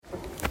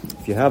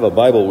If you have a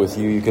Bible with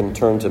you, you can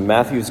turn to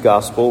Matthew's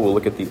Gospel. We'll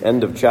look at the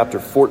end of chapter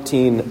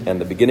 14 and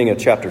the beginning of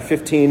chapter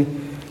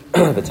 15.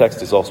 The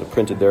text is also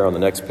printed there on the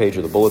next page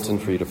of the bulletin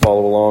for you to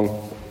follow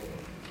along.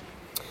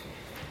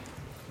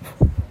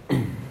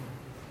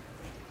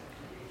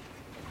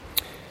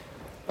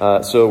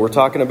 So we're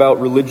talking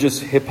about religious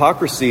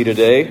hypocrisy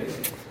today.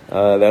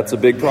 That's a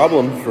big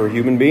problem for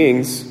human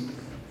beings.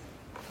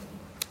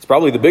 It's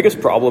probably the biggest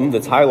problem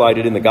that's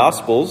highlighted in the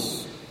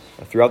Gospels.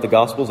 Throughout the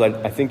Gospels,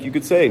 I think you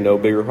could say no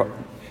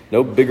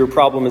bigger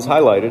problem is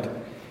highlighted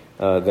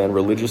than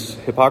religious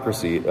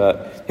hypocrisy.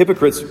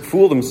 Hypocrites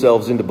fool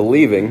themselves into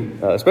believing,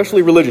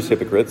 especially religious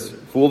hypocrites,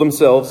 fool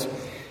themselves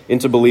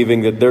into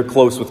believing that they're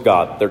close with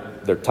God,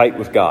 they're tight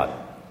with God,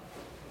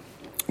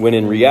 when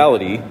in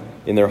reality,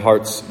 in their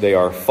hearts, they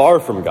are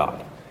far from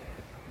God.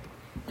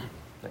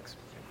 Thanks.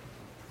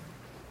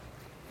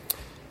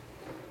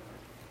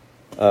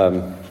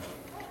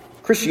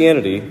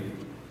 Christianity,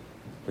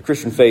 the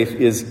Christian faith,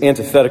 is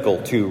antithetical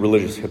to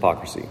religious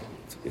hypocrisy.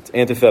 It's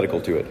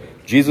antithetical to it.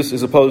 Jesus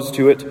is opposed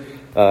to it.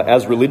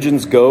 As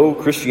religions go,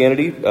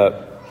 Christianity,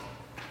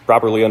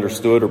 properly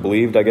understood or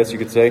believed, I guess you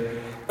could say,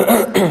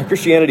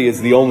 Christianity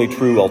is the only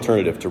true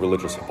alternative to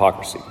religious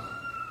hypocrisy.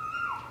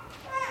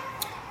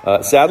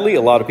 Sadly,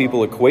 a lot of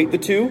people equate the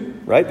two,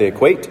 right? They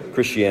equate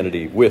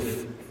Christianity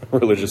with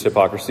religious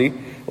hypocrisy.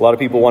 A lot of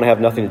people want to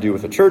have nothing to do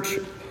with the church,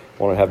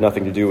 want to have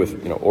nothing to do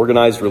with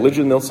organized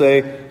religion, they'll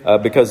say,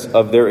 because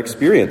of their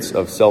experience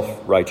of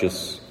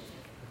self-righteous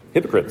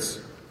hypocrites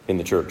in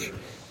the church.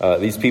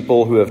 These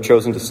people who have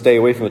chosen to stay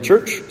away from the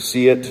church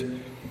see it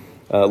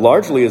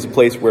largely as a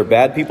place where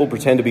bad people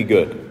pretend to be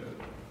good.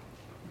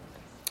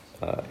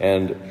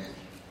 And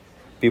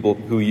people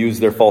who use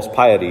their false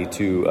piety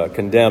to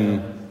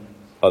condemn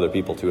other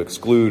people, to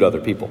exclude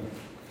other people.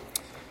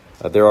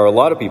 There are a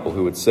lot of people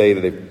who would say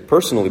that they've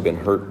personally been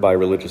hurt by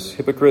religious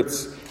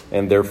hypocrites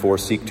and therefore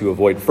seek to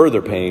avoid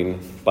further pain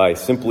by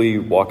simply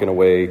walking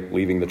away,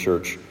 leaving the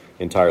church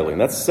entirely.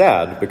 And that's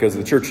sad, because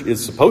the church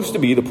is supposed to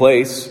be the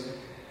place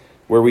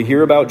where we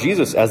hear about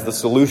Jesus as the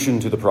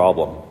solution to the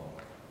problem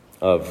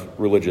of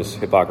religious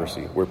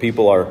hypocrisy, where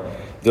people are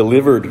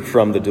delivered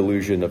from the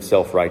delusion of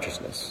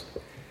self-righteousness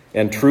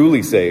and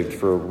truly saved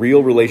for a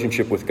real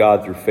relationship with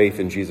God through faith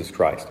in Jesus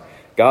Christ.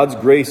 God's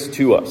grace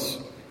to us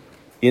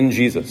in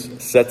Jesus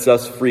sets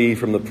us free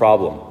from the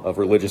problem of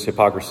religious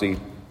hypocrisy,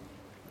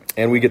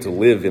 and we get to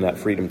live in that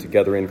freedom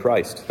together in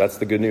Christ. That's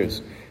the good news.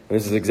 And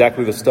this is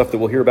exactly the stuff that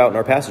we'll hear about in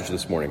our passage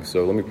this morning.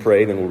 So let me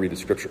pray, then we'll read the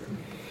scripture.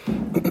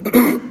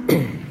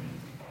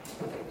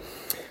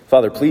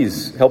 Father,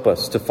 please help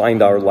us to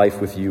find our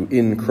life with you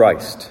in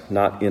Christ,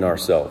 not in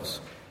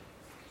ourselves,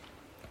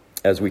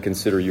 as we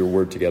consider your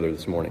word together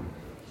this morning.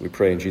 We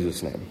pray in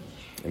Jesus' name.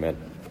 Amen.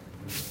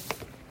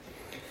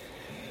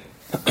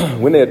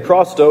 When they had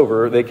crossed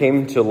over, they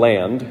came to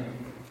land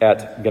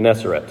at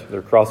Gennesaret.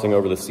 They're crossing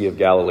over the Sea of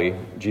Galilee,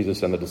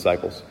 Jesus and the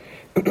disciples.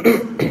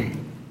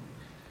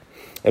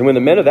 And when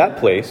the men of that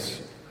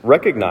place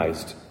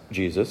recognized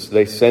Jesus,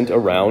 they sent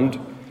around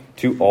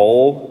to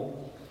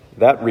all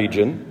that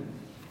region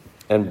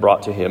and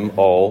brought to him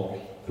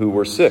all who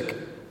were sick,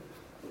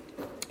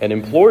 and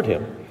implored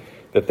him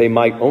that they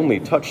might only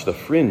touch the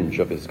fringe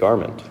of his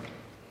garment.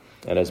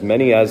 And as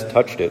many as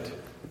touched it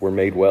were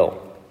made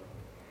well.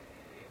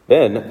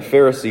 Then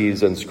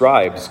Pharisees and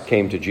scribes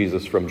came to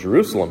Jesus from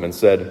Jerusalem and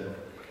said,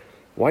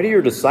 "Why do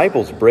your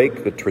disciples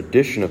break the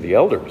tradition of the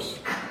elders?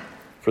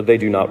 For they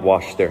do not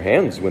wash their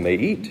hands when they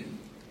eat."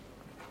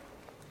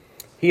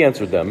 He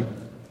answered them,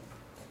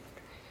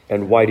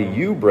 "And why do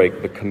you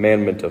break the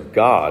commandment of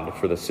God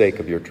for the sake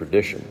of your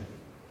tradition?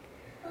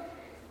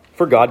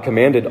 For God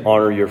commanded,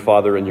 'Honor your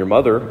father and your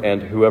mother,'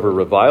 and whoever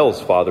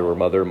reviles father or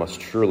mother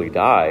must surely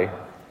die.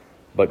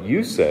 But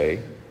you say,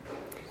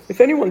 'If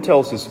anyone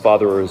tells his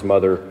father or his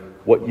mother,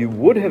 what you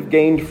would have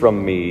gained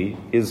from me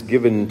is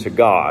given to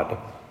God,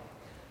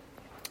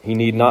 he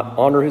need not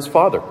honor his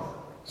father.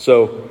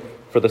 So,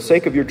 for the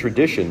sake of your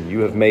tradition,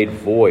 you have made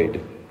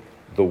void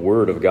the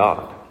word of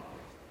God.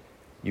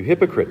 You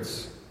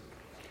hypocrites!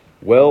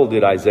 Well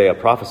did Isaiah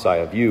prophesy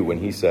of you when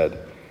he said,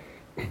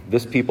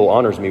 'This people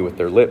honors me with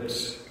their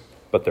lips,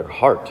 but their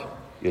heart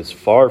is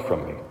far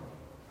from me.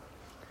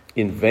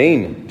 In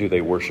vain do they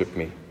worship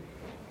me,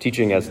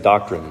 teaching as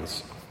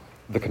doctrines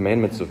the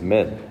commandments of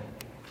men.'"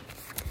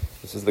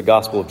 This is the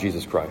gospel of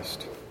Jesus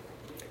Christ.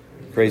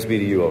 Praise be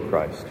to you, O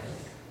Christ.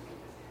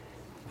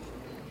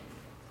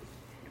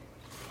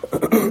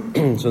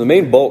 So the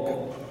main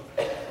bulk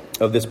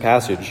of this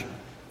passage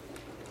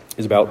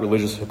is about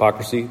religious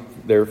hypocrisy.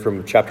 There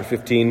from chapter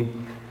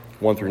 15,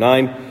 1 through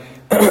 9.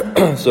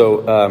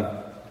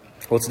 So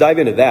let's dive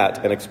into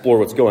that and explore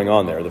what's going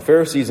on there. The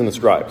Pharisees and the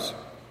scribes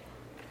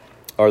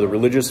are the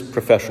religious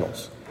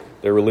professionals.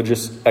 They're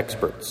religious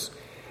experts.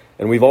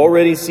 And we've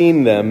already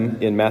seen them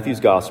in Matthew's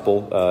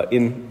gospel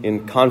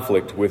in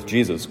conflict with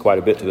Jesus quite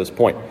a bit to this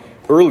point.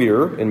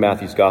 Earlier in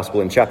Matthew's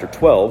gospel, in chapter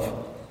 12,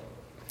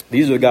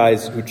 these are the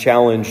guys who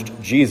challenged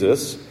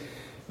Jesus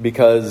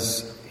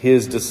because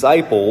his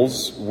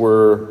disciples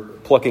were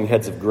plucking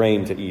heads of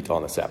grain to eat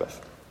on the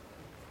Sabbath.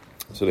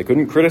 So they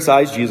couldn't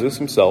criticize Jesus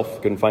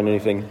himself, couldn't find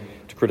anything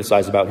to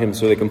criticize about him,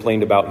 so they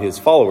complained about his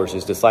followers,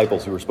 his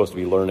disciples, who were supposed to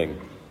be learning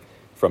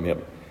from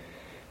him.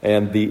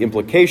 And the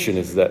implication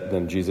is that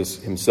then Jesus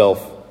himself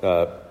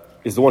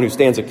is the one who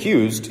stands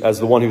accused as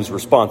the one who's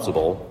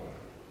responsible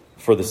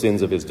for the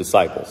sins of his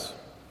disciples.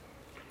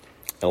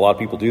 And a lot of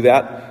people do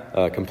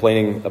that,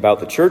 complaining about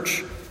the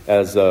church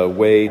as a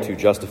way to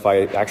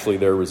justify actually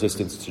their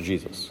resistance to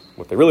Jesus.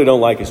 What they really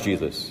don't like is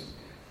Jesus.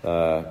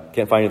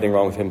 Can't find anything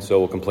wrong with him, so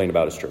we'll complain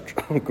about his church,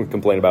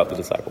 complain about the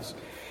disciples.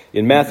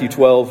 In Matthew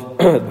 12,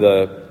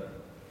 the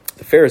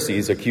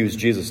Pharisees accused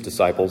Jesus'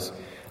 disciples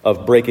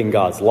of breaking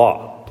God's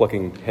law,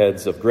 plucking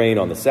heads of grain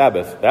on the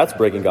Sabbath. That's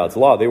breaking God's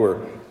law. They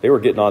were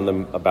getting on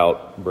them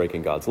about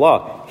breaking God's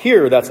law.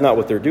 Here, that's not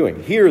what they're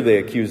doing. Here, they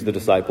accuse the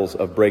disciples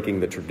of breaking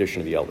the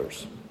tradition of the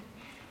elders.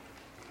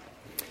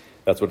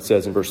 That's what it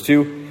says in verse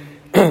 2,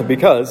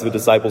 because the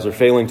disciples are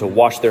failing to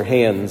wash their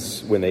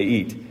hands when they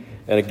eat.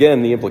 And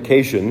again, the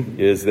implication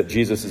is that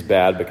Jesus is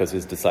bad because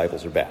his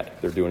disciples are bad.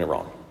 They're doing it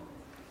wrong.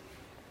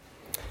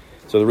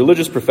 So the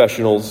religious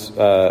professionals,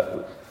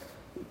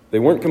 they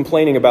weren't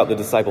complaining about the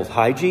disciples'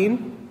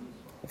 hygiene.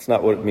 That's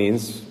not what it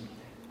means.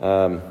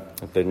 They're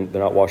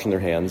not washing their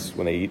hands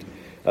when they eat.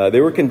 They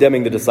were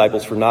condemning the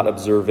disciples for not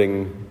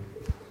observing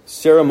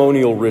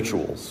ceremonial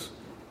rituals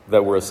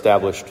that were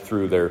established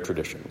through their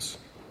traditions.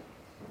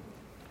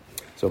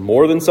 So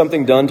more than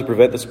something done to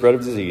prevent the spread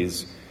of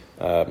disease,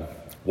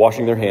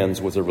 washing their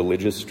hands was a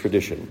religious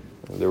tradition.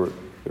 They were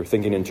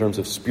thinking in terms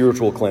of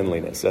spiritual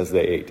cleanliness as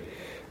they ate.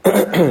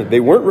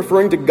 They weren't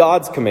referring to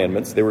God's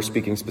commandments. They were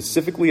speaking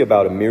specifically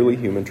about a merely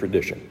human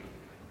tradition.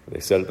 They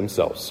said it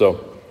themselves.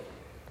 So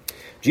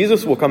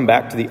Jesus will come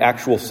back to the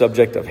actual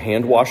subject of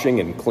hand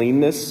washing and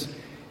cleanness,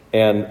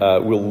 and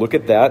we'll look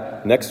at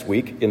that next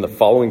week in the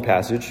following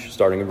passage,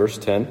 starting in verse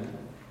 10.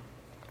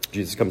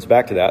 Jesus comes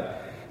back to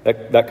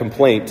that. That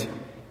complaint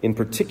in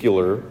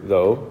particular,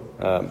 though,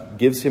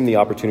 gives him the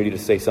opportunity to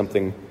say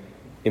something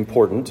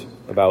important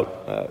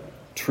about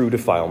true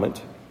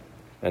defilement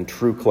and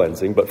true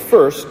cleansing. But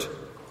first,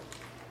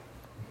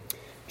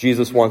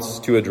 Jesus wants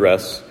to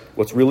address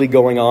what's really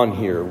going on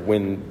here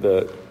when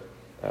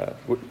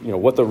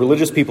what the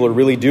religious people are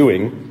really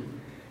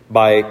doing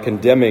by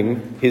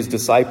condemning his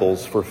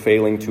disciples for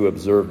failing to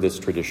observe this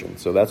tradition.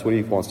 So that's what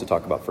he wants to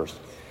talk about first.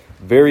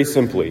 Very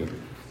simply,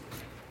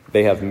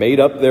 they have made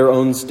up their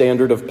own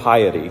standard of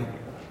piety,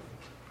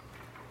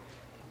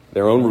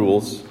 their own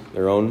rules,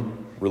 their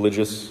own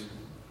religious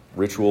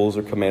rituals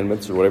or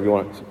commandments or whatever you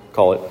want to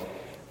call it.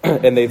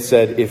 And they've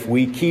said, if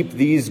we keep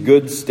these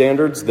good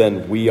standards,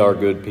 then we are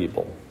good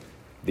people.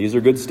 These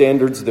are good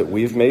standards that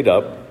we've made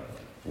up.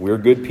 We're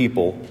good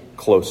people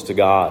close to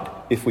God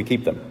if we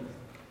keep them.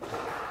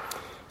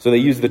 So they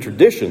use the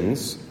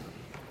traditions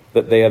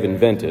that they have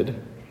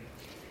invented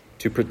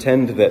to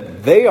pretend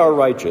that they are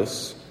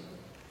righteous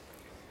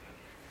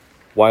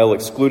while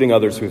excluding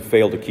others who have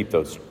failed to keep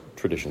those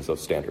traditions,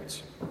 those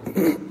standards.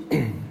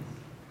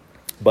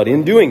 But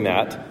in doing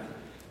that,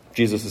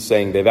 Jesus is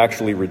saying they've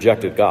actually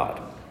rejected God.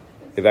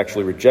 They've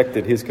actually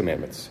rejected his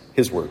commandments,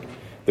 his word.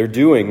 They're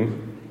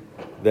doing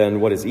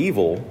then what is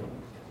evil,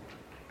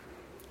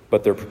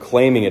 but they're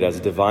proclaiming it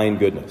as divine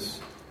goodness.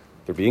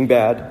 They're being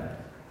bad,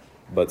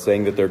 but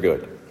saying that they're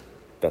good.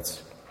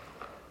 That's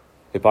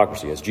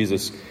hypocrisy. As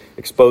Jesus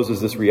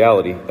exposes this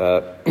reality,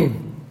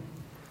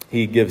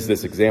 he gives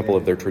this example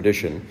of their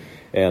tradition,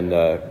 and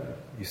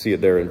you see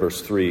it there in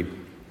verse 3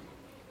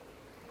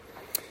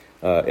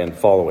 and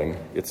following.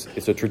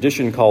 It's a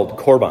tradition called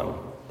Korban.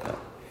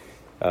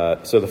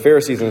 So the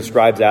Pharisees and the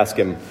scribes ask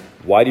him,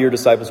 why do your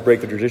disciples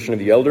break the tradition of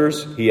the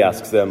elders? He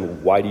asks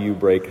them, why do you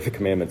break the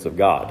commandments of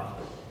God?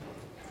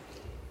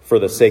 For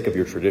the sake of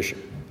your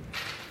tradition.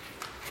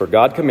 For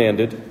God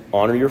commanded,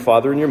 honor your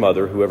father and your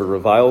mother. Whoever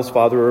reviles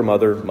father or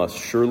mother must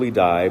surely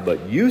die.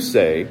 But you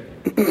say,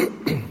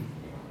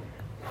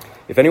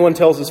 if anyone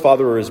tells his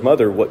father or his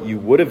mother, what you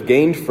would have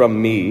gained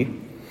from me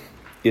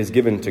is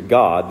given to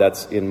God.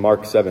 That's in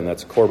Mark 7.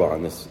 That's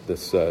Korban,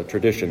 this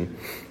tradition.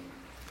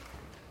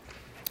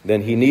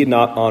 Then he need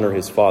not honor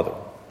his father.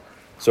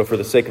 So for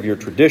the sake of your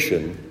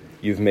tradition,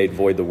 you've made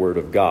void the word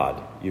of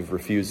God. You've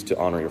refused to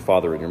honor your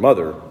father and your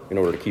mother in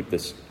order to keep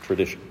this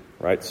tradition,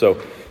 right? So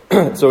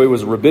it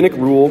was a rabbinic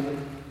rule,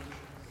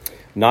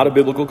 not a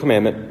biblical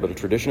commandment, but a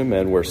tradition of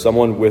men where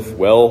someone with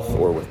wealth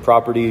or with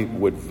property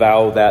would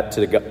vow that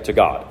to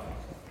God,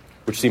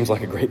 which seems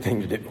like a great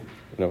thing to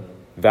do,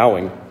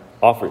 vowing,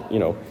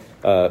 offering,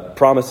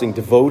 promising,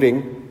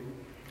 devoting,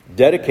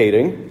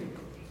 dedicating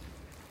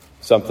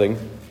something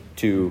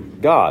to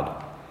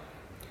God.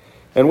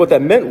 And what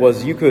that meant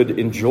was you could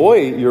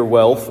enjoy your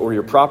wealth or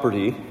your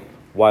property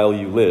while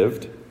you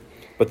lived,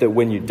 but that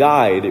when you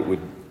died,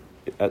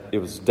 it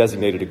was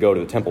designated to go to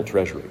the temple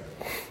treasury.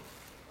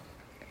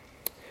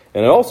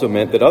 And it also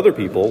meant that other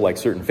people, like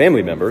certain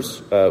family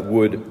members,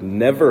 would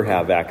never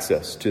have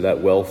access to that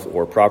wealth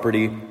or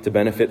property to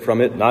benefit from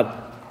it,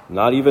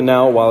 not even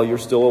now while you're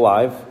still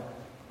alive,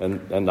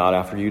 and not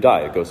after you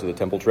die. It goes to the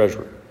temple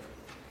treasury.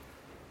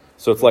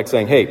 So it's like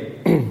saying, hey,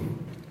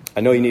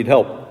 I know you need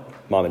help,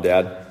 Mom and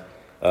Dad.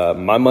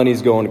 My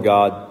money's going to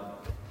God.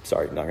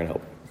 Sorry, not going to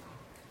help.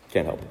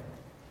 Can't help.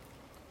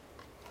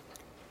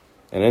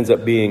 And it ends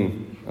up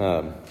being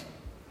an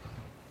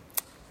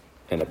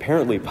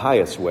apparently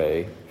pious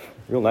way,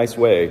 real nice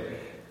way,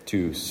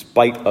 to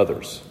spite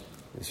others.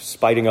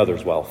 Spiting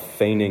others while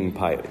feigning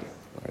piety.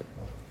 Right?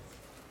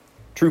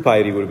 True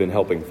piety would have been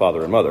helping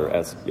father and mother,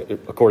 as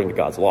according to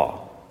God's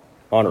law,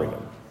 honoring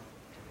them.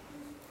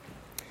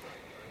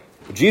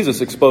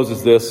 Jesus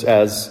exposes this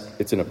as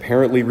it's an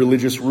apparently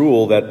religious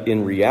rule that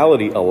in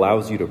reality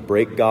allows you to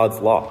break God's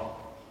law.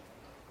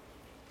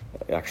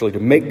 Actually, to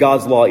make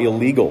God's law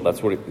illegal,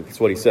 that's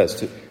what he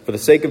says. For the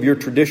sake of your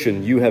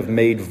tradition, you have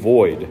made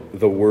void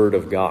the word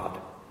of God.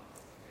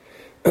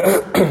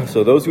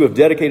 So those who have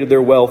dedicated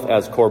their wealth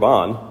as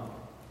korban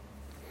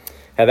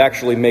have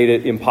actually made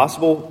it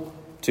impossible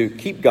to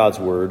keep God's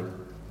word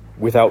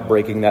without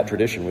breaking that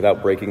tradition,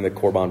 without breaking the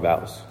korban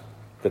vows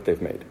that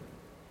they've made.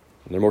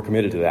 And they're more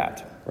committed to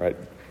that, right?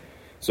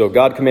 So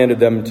God commanded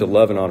them to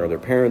love and honor their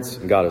parents,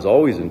 and God has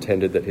always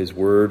intended that his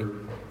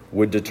word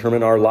would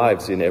determine our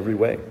lives in every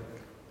way.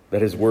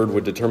 That his word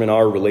would determine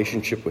our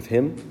relationship with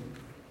him,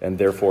 and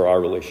therefore our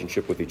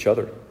relationship with each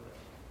other,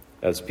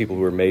 as people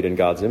who are made in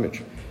God's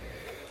image.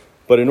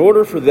 But in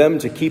order for them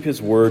to keep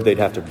his word, they'd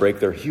have to break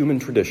their human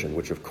tradition,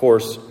 which of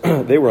course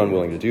they were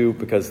unwilling to do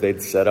because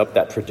they'd set up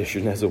that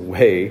tradition as a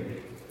way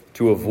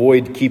to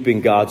avoid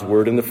keeping God's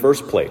word in the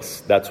first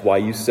place. That's why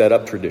you set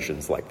up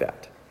traditions like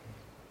that.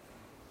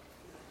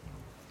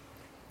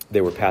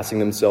 They were passing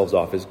themselves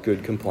off as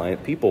good,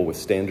 compliant people with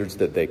standards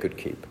that they could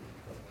keep.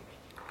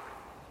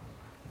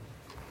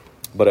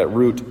 But at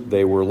root,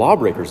 they were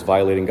lawbreakers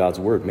violating God's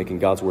word, making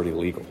God's word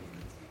illegal.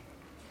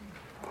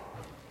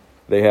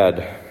 They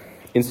had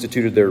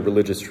instituted their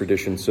religious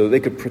tradition so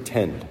they could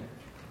pretend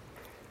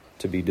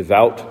to be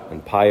devout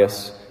and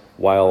pious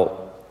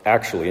while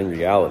actually, in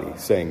reality,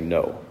 saying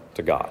no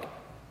to God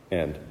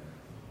and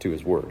to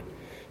his word.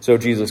 So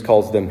Jesus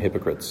calls them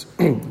hypocrites,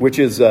 which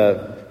is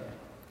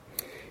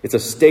it's a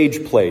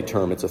stage play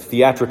term. It's a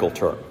theatrical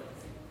term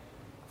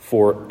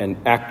for an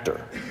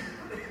actor,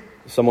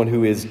 someone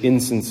who is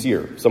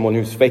insincere, someone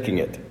who's faking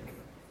it.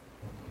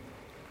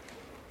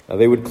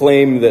 They would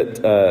claim that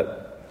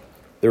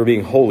they were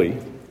being holy,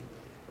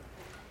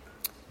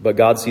 but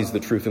God sees the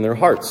truth in their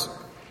hearts.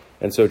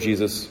 And so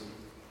Jesus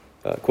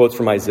quotes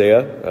from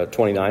Isaiah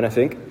 29, I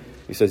think.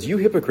 He says, "You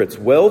hypocrites,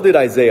 well did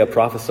Isaiah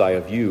prophesy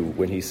of you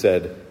when he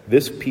said,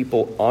 'This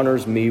people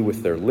honors me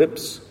with their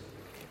lips,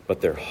 but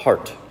their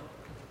heart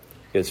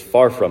is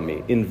far from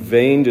me. In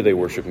vain do they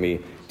worship me,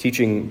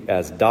 teaching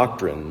as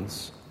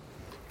doctrines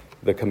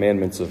the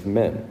commandments of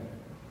men.'"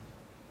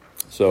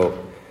 So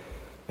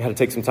I had to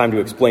take some time to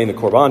explain the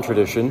Korban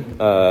tradition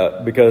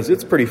because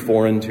it's pretty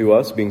foreign to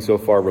us, being so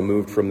far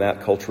removed from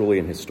that culturally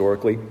and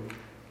historically.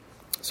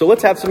 So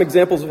let's have some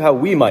examples of how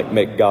we might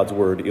make God's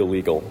word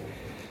illegal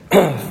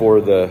for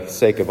the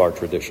sake of our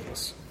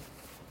traditions.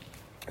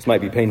 This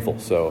might be painful,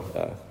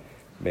 so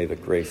may the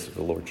grace of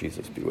the Lord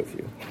Jesus be with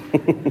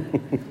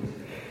you.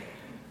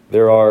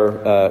 There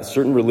are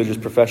certain religious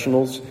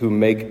professionals who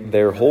make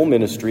their whole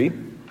ministry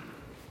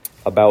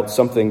about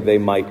something they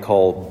might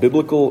call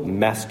biblical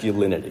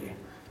masculinity.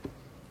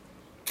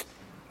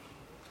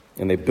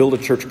 And they build a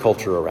church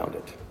culture around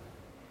it,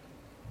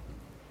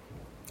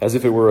 as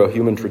if it were a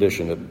human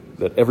tradition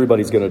that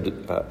everybody's going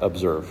to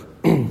observe.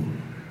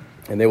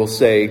 And they will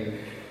say,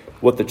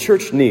 what the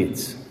church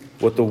needs,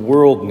 what the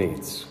world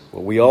needs,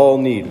 what we all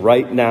need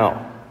right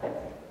now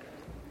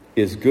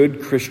is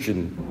good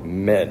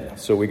Christian men.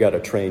 So we got to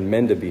train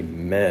men to be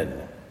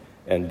men.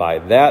 And by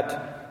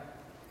that,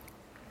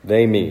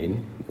 they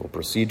mean, we'll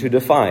proceed to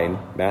define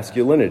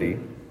masculinity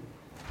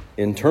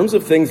in terms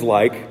of things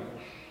like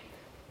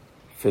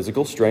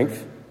physical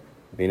strength,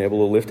 being able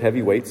to lift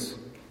heavy weights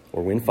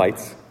or win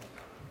fights.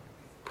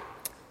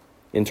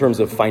 In terms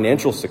of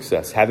financial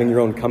success, having your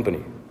own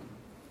company,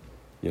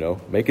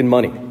 making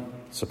money,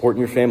 supporting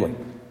your family.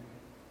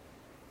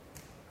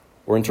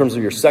 Or in terms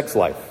of your sex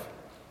life,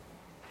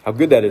 how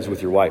good that is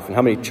with your wife and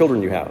how many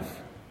children you have.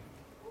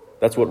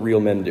 That's what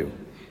real men do.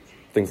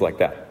 Things like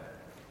that.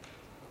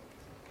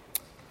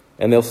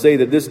 And they'll say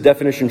that this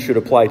definition should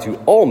apply to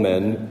all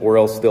men, or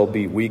else they'll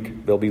be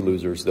weak, they'll be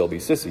losers, they'll be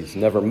sissies.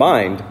 Never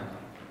mind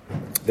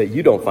that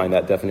you don't find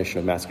that definition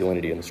of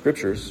masculinity in the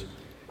scriptures.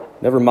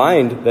 Never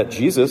mind that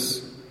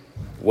Jesus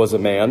was a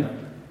man,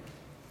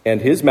 and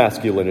his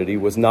masculinity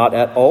was not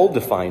at all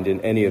defined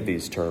in any of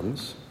these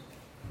terms.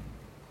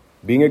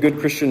 Being a good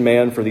Christian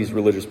man for these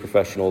religious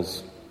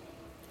professionals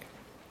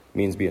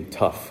means being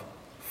tough,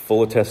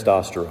 full of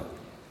testosterone,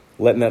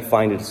 letting that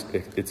find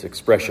its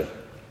expression,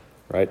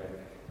 right?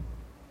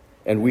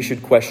 And we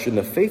should question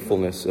the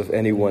faithfulness of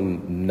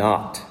anyone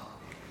not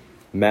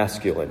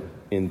masculine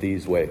in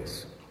these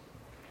ways.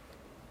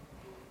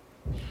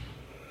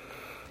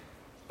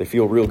 They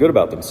feel real good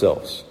about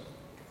themselves,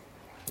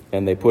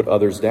 and they put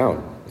others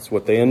down. That's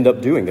what they end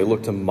up doing. They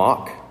look to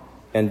mock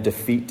and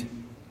defeat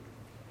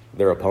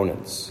their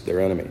opponents, their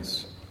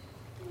enemies.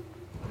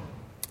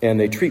 And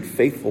they treat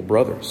faithful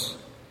brothers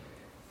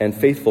and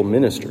faithful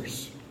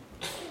ministers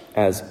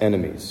as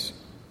enemies,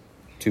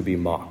 to be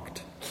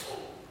mocked.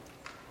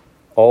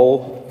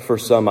 All for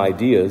some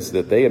ideas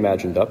that they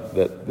imagined up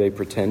that they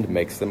pretend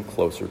makes them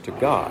closer to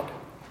God.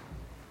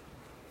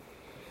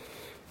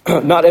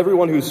 Not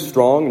everyone who's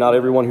strong, not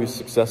everyone who's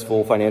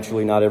successful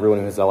financially, not everyone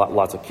who has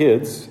lots of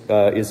kids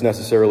is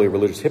necessarily a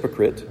religious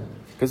hypocrite,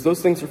 because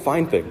those things are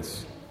fine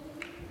things.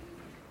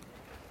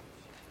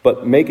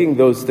 But making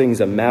those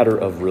things a matter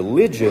of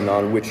religion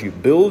on which you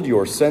build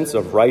your sense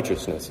of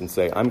righteousness and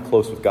say, I'm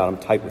close with God, I'm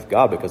tight with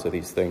God because of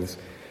these things,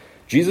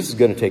 Jesus is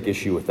going to take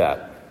issue with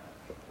that.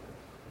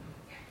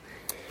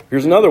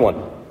 Here's another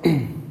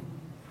one.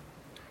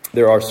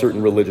 There are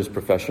certain religious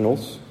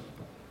professionals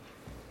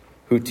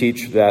who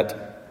teach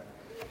that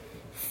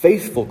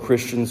faithful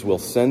Christians will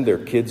send their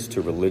kids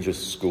to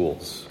religious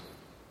schools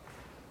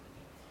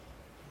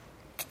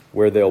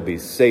where they'll be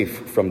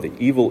safe from the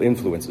evil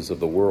influences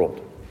of the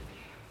world.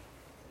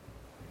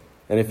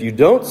 And if you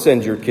don't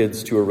send your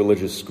kids to a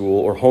religious school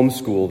or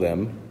homeschool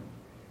them,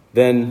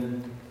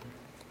 then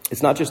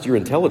it's not just your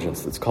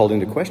intelligence that's called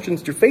into question,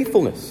 it's your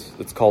faithfulness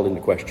that's called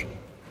into question.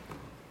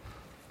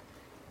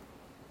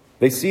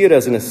 They see it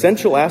as an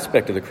essential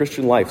aspect of the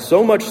Christian life,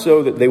 so much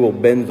so that they will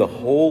bend the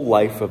whole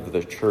life of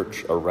the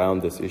church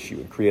around this issue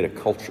and create a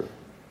culture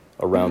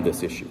around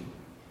this issue.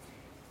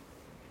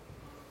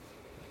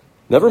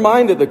 Never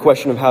mind that the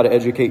question of how to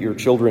educate your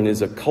children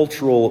is a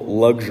cultural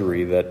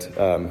luxury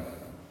that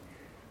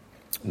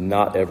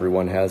not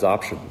everyone has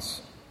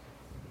options.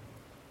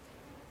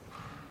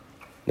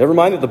 Never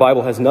mind that the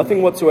Bible has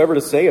nothing whatsoever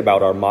to say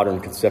about our modern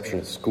conception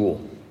of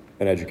school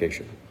and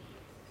education.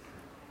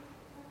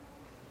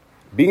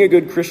 Being a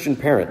good Christian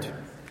parent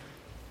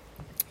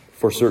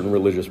for certain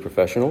religious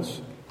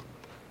professionals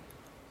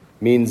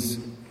means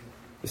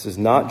this is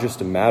not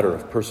just a matter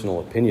of personal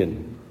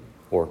opinion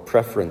or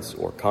preference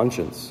or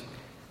conscience.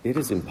 It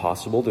is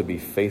impossible to be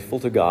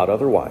faithful to God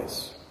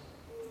otherwise.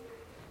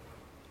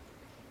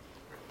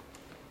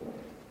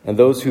 And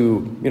those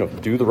who,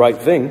 do the right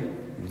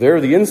thing,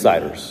 they're the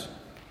insiders.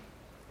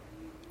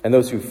 And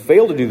those who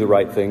fail to do the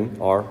right thing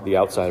are the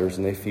outsiders,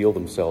 and they feel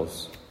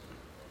themselves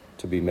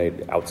to be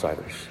made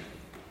outsiders.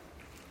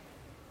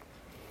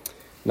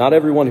 Not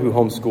everyone who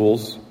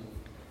homeschools,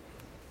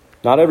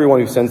 not everyone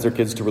who sends their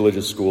kids to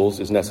religious schools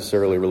is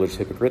necessarily a religious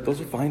hypocrite.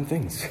 Those are fine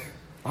things,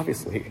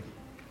 obviously.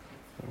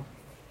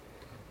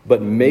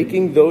 But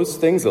making those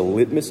things a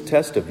litmus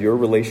test of your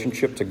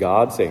relationship to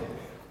God, saying,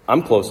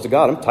 I'm close to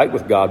God, I'm tight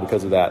with God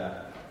because of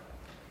that.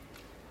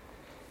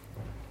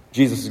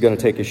 Jesus is going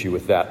to take issue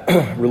with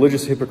that.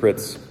 Religious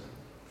hypocrites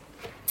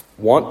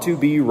want to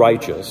be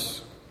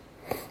righteous,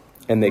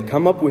 and they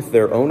come up with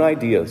their own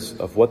ideas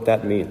of what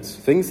that means.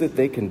 Things that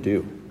they can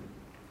do,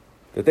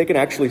 that they can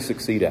actually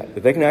succeed at,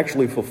 that they can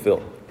actually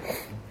fulfill.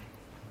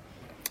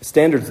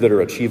 Standards that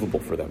are achievable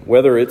for them,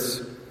 whether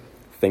it's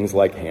things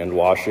like hand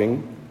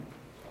washing,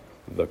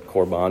 the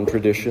Korban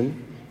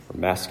tradition, or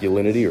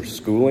masculinity, or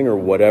schooling, or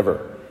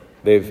whatever.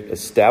 They've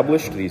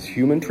established these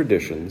human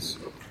traditions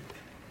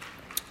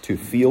to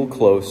feel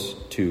close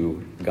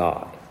to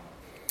God.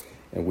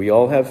 And we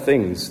all have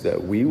things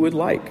that we would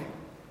like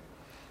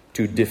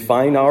to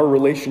define our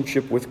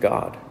relationship with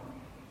God.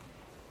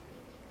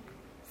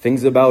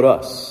 Things about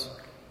us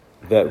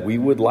that we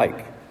would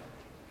like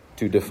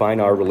to define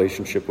our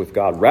relationship with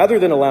God, rather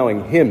than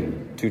allowing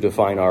Him to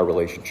define our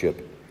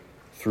relationship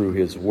through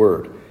His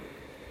Word.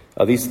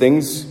 These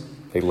things,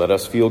 they let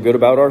us feel good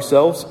about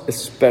ourselves,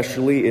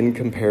 especially in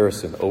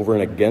comparison over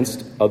and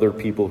against other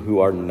people who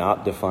are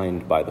not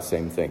defined by the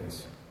same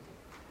things.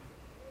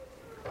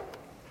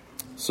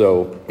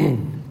 So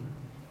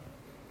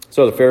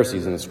the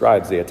Pharisees and the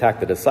scribes, they attack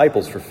the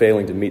disciples for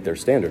failing to meet their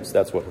standards.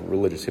 That's what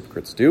religious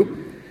hypocrites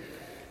do,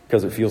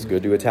 because it feels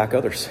good to attack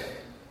others.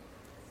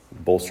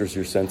 It bolsters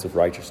your sense of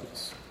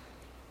righteousness.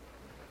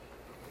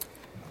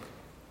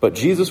 But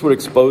Jesus would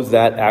expose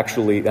that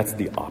that's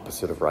the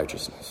opposite of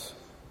righteousness.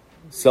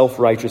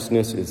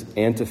 Self-righteousness is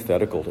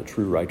antithetical to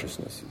true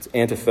righteousness. It's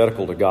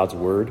antithetical to God's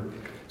word.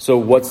 So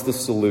what's the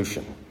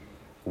solution?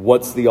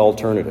 What's the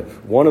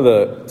alternative? One of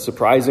the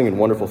surprising and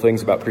wonderful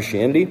things about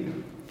Christianity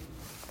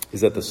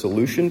is that the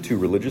solution to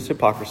religious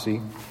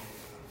hypocrisy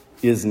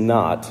is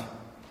not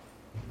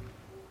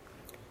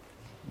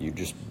you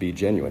just be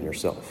genuine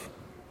yourself.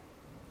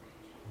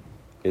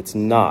 It's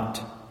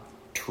not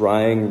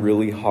trying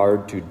really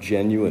hard to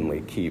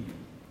genuinely keep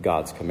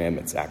God's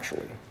commandments,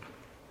 actually.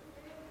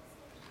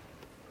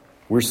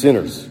 We're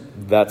sinners.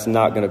 That's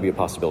not going to be a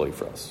possibility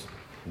for us.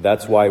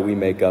 That's why we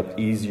make up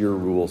easier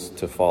rules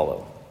to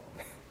follow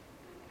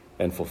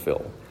and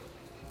fulfill.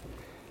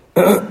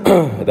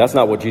 That's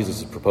not what Jesus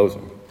is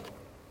proposing.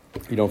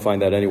 You don't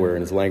find that anywhere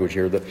in his language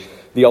here.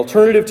 The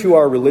alternative to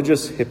our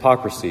religious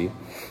hypocrisy,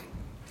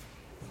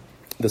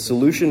 the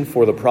solution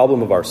for the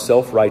problem of our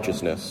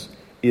self-righteousness,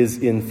 is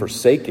in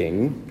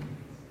forsaking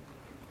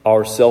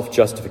our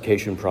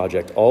self-justification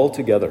project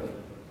altogether.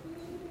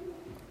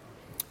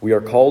 We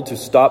are called to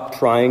stop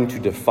trying to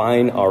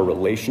define our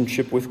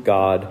relationship with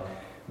God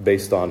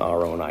based on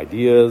our own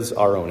ideas,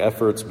 our own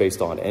efforts,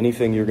 based on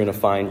anything you're going to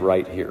find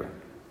right here.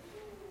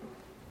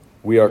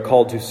 We are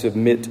called to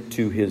submit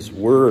to his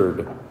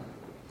word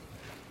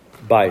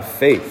by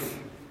faith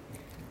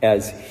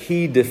as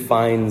he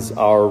defines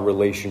our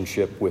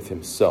relationship with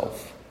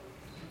himself.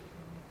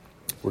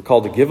 We're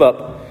called to give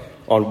up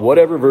on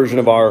whatever version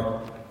of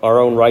our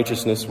own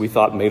righteousness we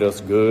thought made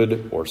us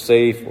good or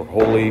safe or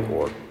holy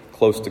or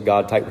close to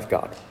God, tight with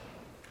God.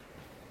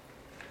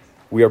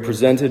 We are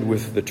presented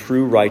with the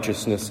true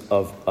righteousness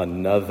of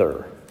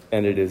another,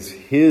 and it is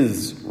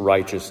his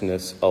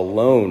righteousness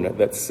alone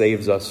that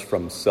saves us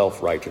from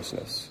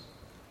self-righteousness.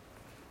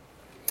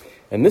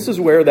 And this is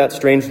where that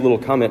strange little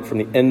comment from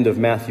the end of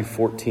Matthew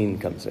 14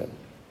 comes in.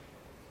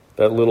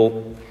 That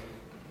little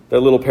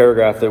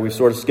paragraph that we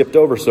sort of skipped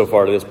over so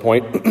far to this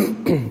point.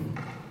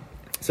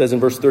 It says in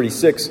verse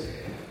 36,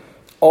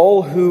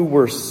 all who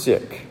were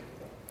sick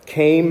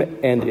came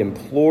and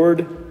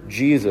implored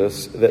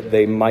Jesus that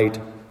they might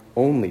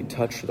only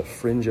touch the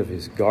fringe of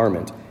his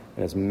garment,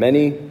 and as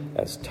many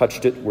as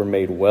touched it were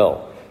made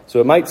well.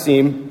 So it might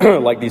seem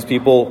like these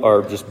people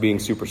are just being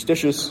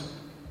superstitious.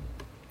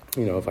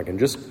 You know, if I can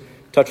just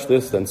touch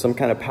this, then some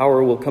kind of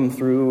power will come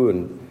through,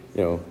 and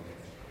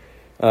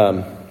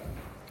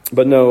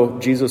but no,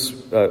 Jesus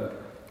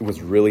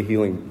was really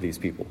healing these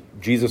people.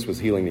 Jesus was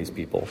healing these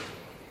people,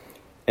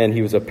 and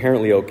he was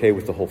apparently okay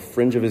with the whole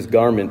fringe of his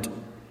garment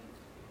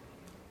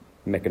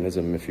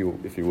mechanism, if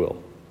you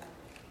will.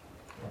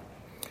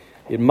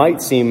 It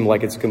might seem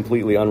like it's a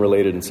completely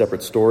unrelated and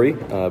separate story,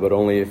 but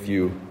only if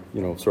you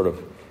sort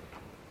of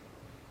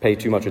pay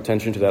too much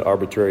attention to that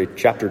arbitrary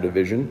chapter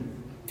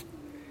division.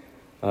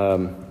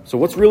 So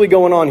what's really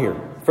going on here?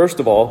 First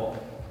of all,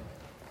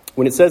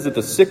 when it says that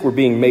the sick were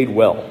being made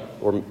well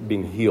or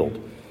being healed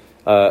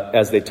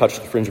as they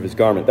touched the fringe of his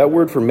garment, that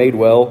word for made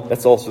well,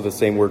 that's also the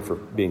same word for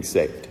being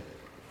saved.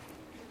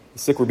 The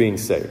sick were being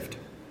saved.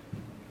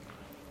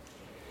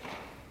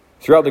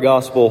 Throughout the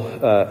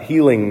gospel,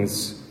 healing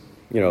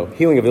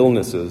of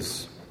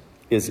illnesses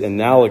is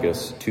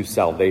analogous to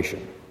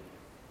salvation,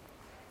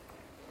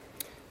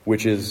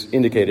 which is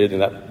indicated in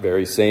that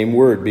very same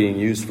word being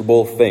used for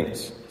both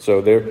things.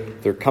 So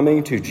they're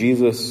coming to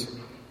Jesus,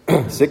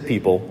 sick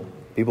people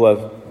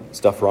have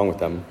stuff wrong with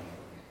them.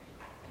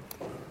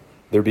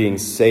 They're being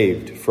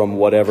saved from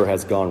whatever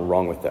has gone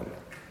wrong with them.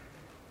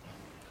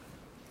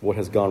 What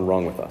has gone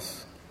wrong with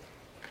us?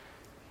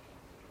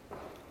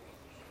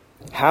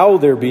 How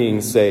they're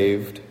being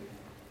saved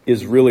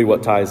is really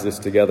what ties this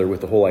together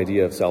with the whole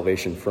idea of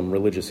salvation from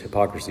religious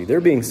hypocrisy.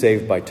 They're being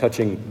saved by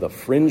touching the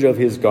fringe of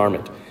his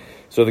garment.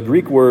 So the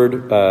Greek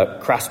word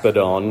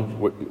kraspedon,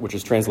 which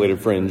is translated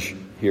fringe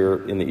here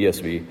in the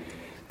ESV,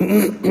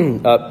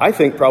 I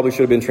think probably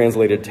should have been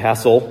translated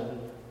tassel.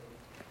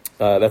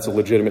 That's a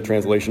legitimate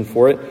translation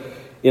for it.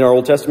 In our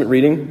Old Testament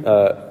reading,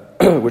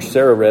 which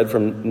Sarah read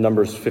from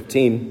Numbers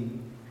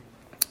 15,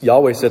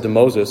 Yahweh said to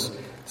Moses,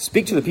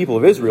 "Speak to the people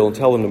of Israel and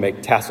tell them to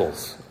make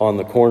tassels on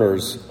the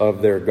corners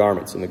of their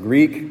garments." In the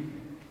Greek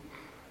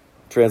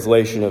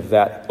translation of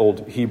that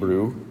Old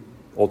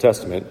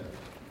Testament,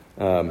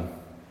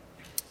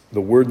 the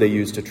word they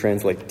use to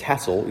translate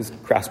tassel is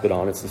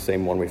kraspedon. It's the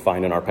same one we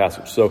find in our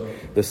passage. So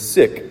the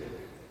sick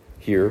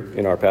here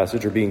in our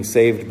passage are being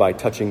saved by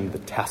touching the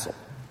tassel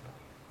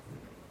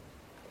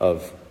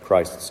of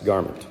Christ's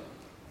garment.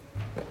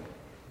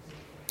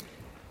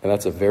 And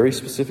that's a very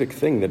specific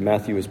thing that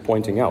Matthew is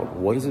pointing out.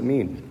 What does it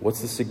mean?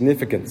 What's the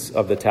significance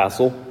of the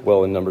tassel?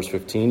 Well, in Numbers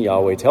 15,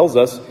 Yahweh tells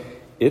us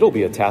it'll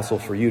be a tassel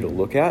for you to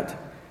look at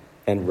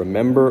and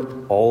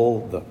remember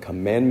all the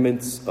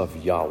commandments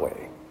of Yahweh.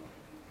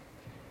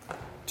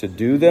 To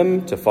do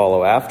them, to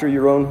follow after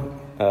your own,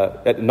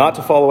 not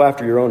to follow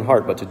after your own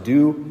heart, but to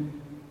do,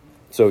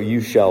 so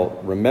you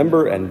shall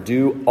remember and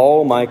do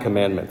all my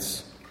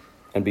commandments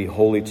and be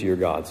holy to your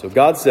God. So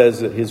God says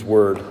that his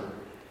word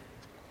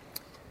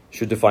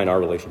should define our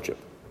relationship.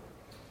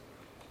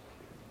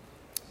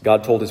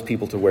 God told his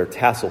people to wear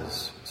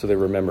tassels so they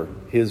remember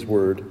his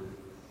word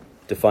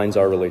defines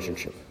our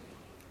relationship.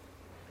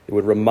 It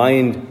would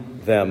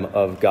remind them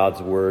of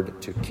God's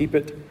word to keep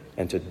it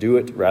and to do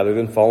it rather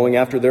than following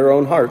after their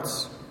own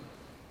hearts.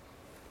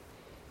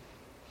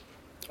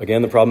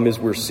 Again, the problem is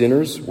we're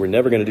sinners. We're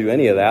never going to do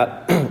any of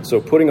that. So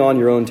putting on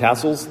your own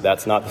tassels,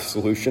 that's not the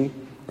solution,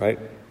 right?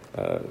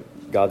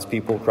 God's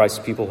people, Christ's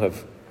people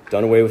have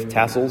done away with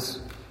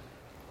tassels,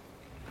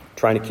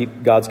 trying to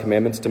keep God's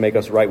commandments to make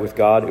us right with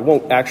God. It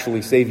won't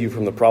actually save you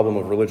from the problem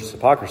of religious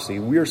hypocrisy.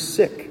 We're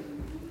sick.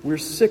 We're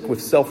sick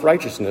with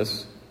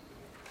self-righteousness,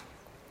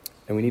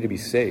 and we need to be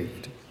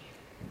saved.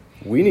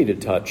 We need to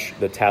touch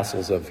the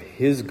tassels of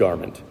his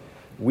garment.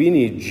 We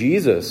need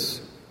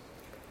Jesus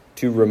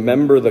to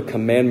remember the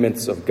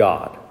commandments of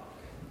God.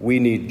 We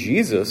need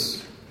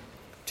Jesus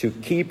to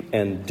keep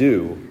and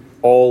do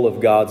all of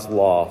God's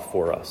law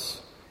for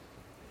us.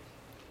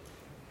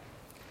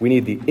 We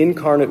need the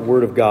incarnate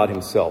Word of God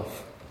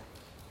himself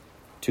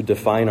to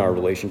define our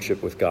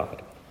relationship with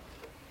God.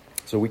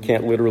 So we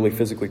can't literally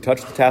physically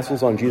touch the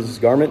tassels on Jesus'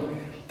 garment.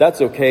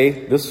 That's okay.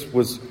 This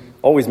was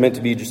always meant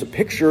to be just a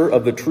picture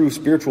of the true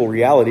spiritual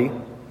reality.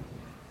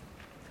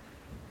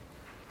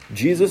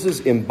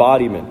 Jesus'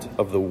 embodiment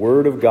of the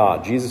Word of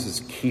God,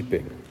 Jesus'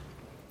 keeping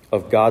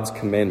of God's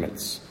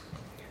commandments,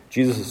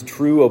 Jesus'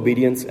 true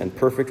obedience and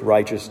perfect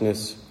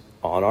righteousness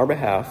on our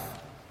behalf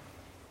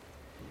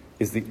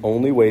is the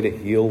only way to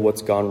heal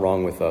what's gone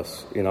wrong with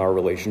us in our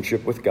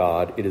relationship with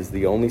God. It is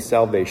the only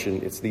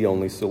salvation. It's the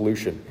only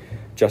solution.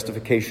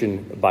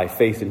 Justification by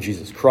faith in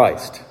Jesus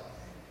Christ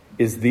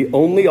is the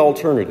only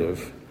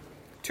alternative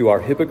to our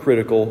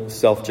hypocritical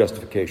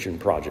self-justification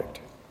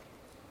project.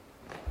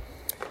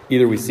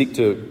 Either we seek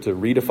to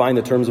redefine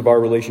the terms of our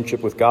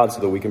relationship with God so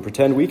that we can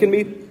pretend we can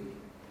meet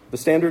the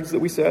standards that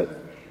we set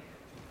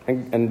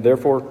and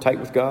therefore tight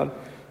with God,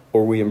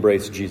 or we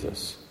embrace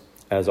Jesus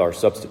as our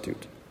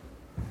substitute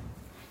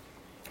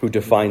who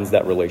defines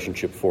that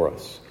relationship for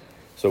us.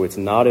 So it's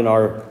not in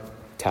our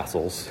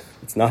tassels.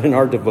 It's not in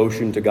our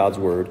devotion to God's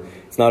word.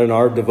 It's not in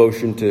our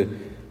devotion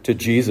to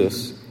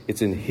Jesus.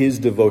 It's in his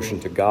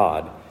devotion to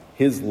God,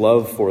 his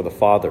love for the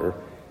Father,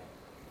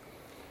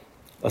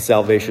 a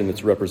salvation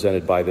that's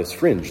represented by this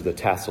fringe, the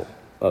tassel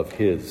of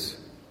his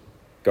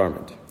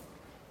garment,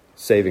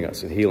 saving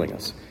us and healing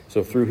us.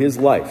 So through his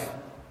life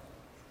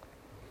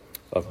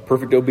of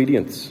perfect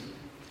obedience,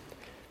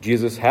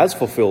 Jesus has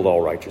fulfilled all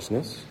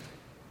righteousness,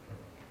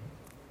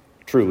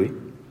 truly,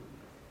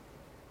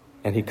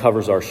 and he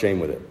covers our shame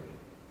with it,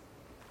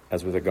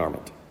 as with a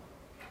garment.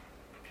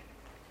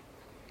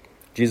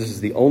 Jesus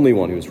is the only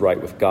one who is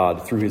right with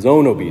God through his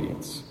own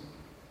obedience,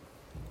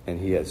 and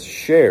he has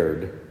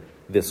shared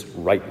this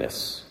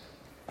rightness.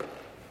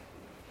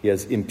 He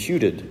has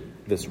imputed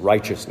this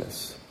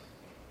righteousness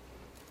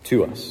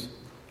to us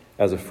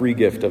as a free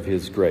gift of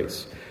his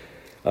grace.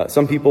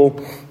 Some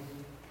people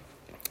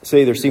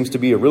say there seems to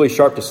be a really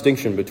sharp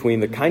distinction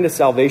between the kind of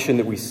salvation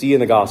that we see in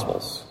the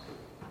Gospels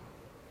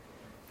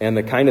and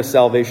the kind of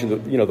salvation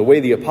that, the way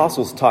the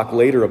apostles talk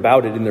later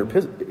about it in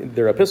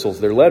their epistles,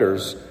 their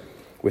letters,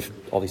 with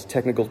all these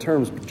technical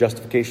terms,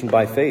 justification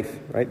by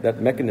faith, right?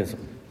 That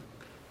mechanism.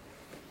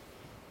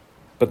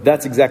 But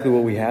that's exactly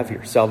what we have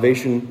here.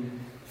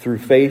 Salvation through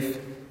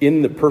faith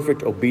in the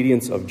perfect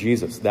obedience of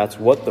Jesus. That's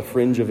what the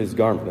fringe of his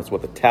garment, that's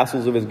what the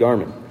tassels of his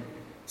garment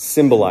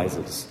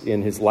symbolizes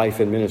in his life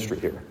and ministry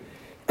here.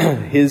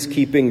 His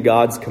keeping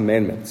God's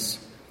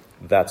commandments,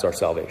 that's our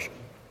salvation.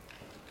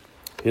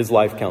 His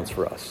life counts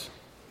for us.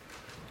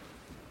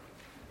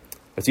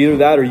 It's either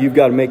that or you've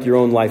got to make your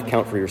own life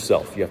count for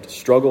yourself. You have to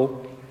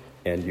struggle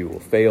and you will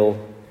fail,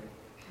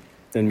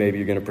 and maybe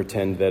you're going to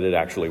pretend that it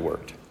actually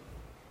worked.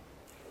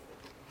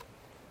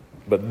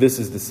 But this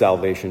is the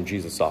salvation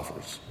Jesus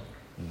offers.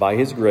 By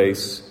his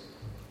grace,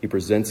 he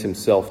presents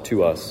himself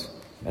to us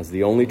as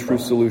the only true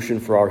solution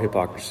for our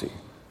hypocrisy.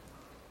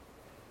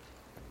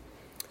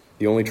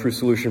 The only true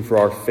solution for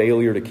our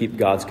failure to keep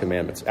God's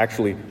commandments.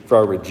 Actually, for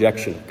our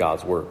rejection of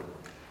God's word.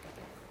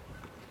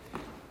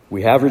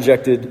 We have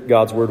rejected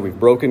God's word. We've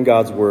broken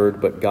God's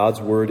word. But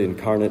God's word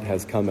incarnate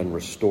has come and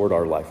restored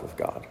our life with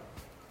God.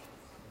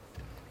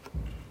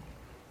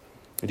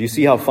 Do you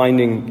see how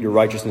finding your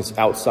righteousness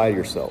outside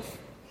yourself,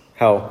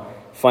 how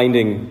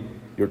finding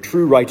your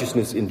true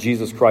righteousness in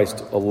Jesus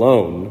Christ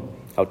alone,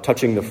 how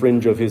touching the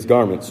fringe of his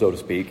garment, so to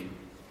speak,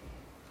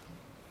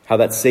 how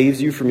that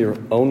saves you from your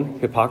own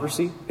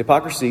hypocrisy?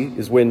 Hypocrisy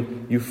is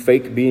when you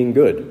fake being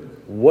good.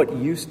 What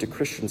use do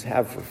Christians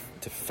have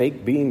to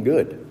fake being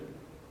good?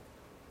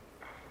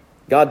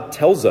 God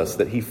tells us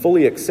that he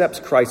fully accepts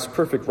Christ's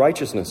perfect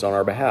righteousness on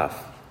our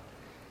behalf,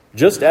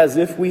 just as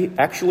if we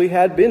actually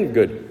had been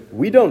good.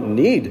 We don't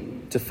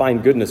need to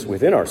find goodness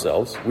within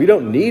ourselves. We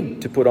don't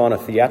need to put on a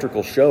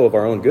theatrical show of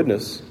our own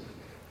goodness.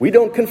 We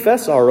don't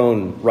confess our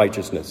own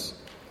righteousness.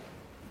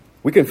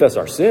 We confess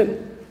our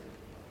sin.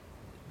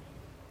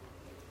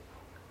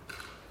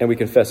 And we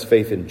confess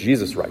faith in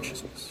Jesus'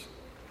 righteousness.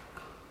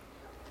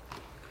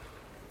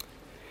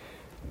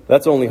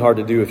 That's only hard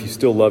to do if you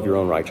still love your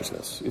own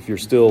righteousness, if you're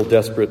still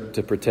desperate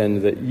to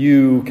pretend that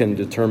you can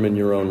determine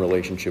your own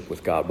relationship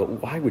with God.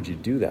 But why would you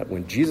do that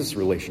when Jesus'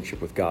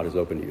 relationship with God is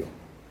open to you?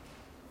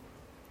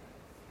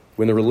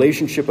 When the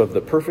relationship of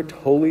the perfect,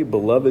 holy,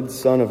 beloved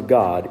Son of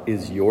God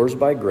is yours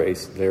by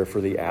grace, there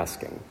for the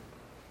asking.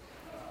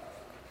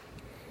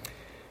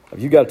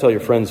 You've got to tell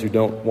your friends who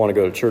don't want to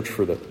go to church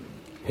for the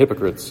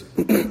hypocrites.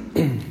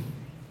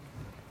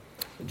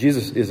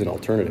 Jesus is an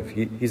alternative.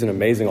 He's an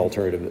amazing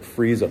alternative that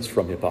frees us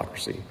from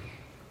hypocrisy.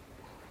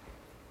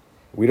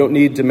 We don't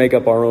need to make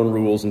up our own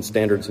rules and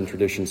standards and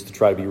traditions to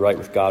try to be right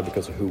with God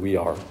because of who we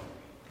are.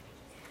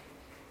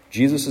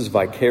 Jesus'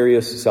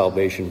 vicarious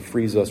salvation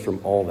frees us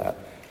from all that.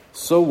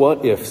 So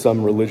what if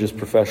some religious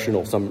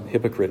professional, some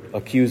hypocrite,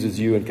 accuses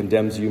you and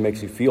condemns you,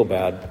 makes you feel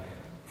bad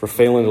for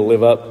failing to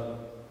live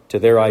up to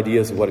their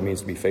ideas of what it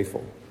means to be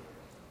faithful?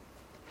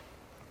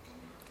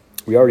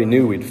 We already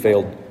knew we'd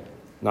failed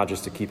not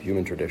just to keep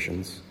human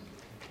traditions,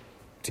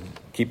 to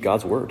keep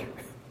God's word.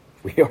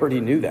 We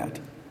already knew that,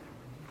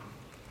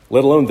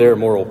 let alone their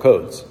moral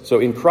codes.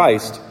 So in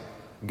Christ,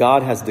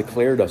 God has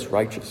declared us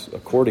righteous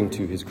according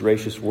to his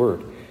gracious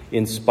word,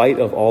 in spite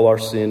of all our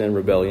sin and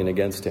rebellion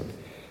against him.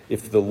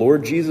 If the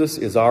Lord Jesus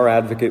is our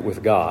advocate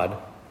with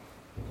God,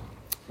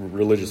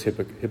 religious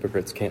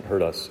hypocrites can't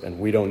hurt us, and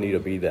we don't need to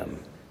be them.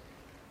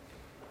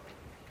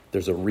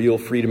 There's a real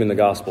freedom in the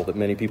gospel that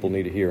many people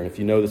need to hear. And if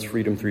you know this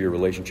freedom through your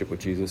relationship with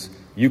Jesus,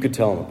 you could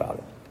tell them about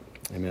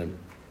it. Amen.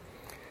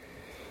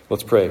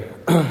 Let's pray.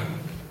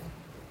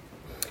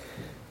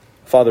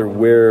 Father,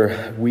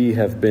 where we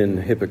have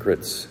been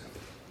hypocrites,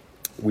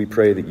 we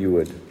pray that you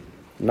would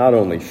not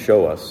only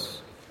show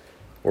us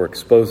or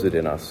expose it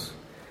in us,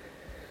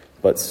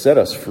 but set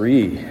us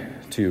free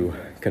to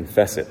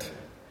confess it.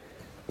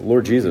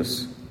 Lord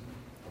Jesus,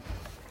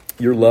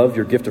 your love,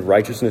 your gift of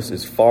righteousness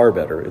is far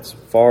better. It's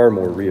far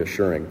more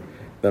reassuring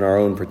than our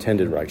own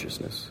pretended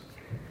righteousness.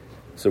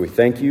 So we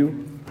thank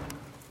you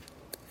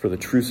for the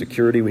true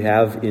security we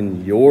have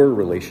in your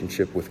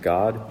relationship with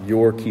God,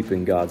 your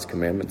keeping God's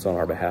commandments on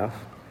our behalf.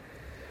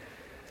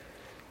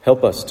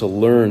 Help us to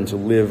learn to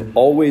live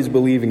always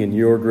believing in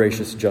your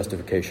gracious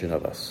justification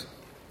of us.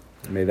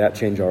 May that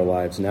change our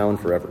lives now and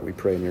forever. We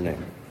pray in your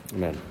name.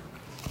 Amen.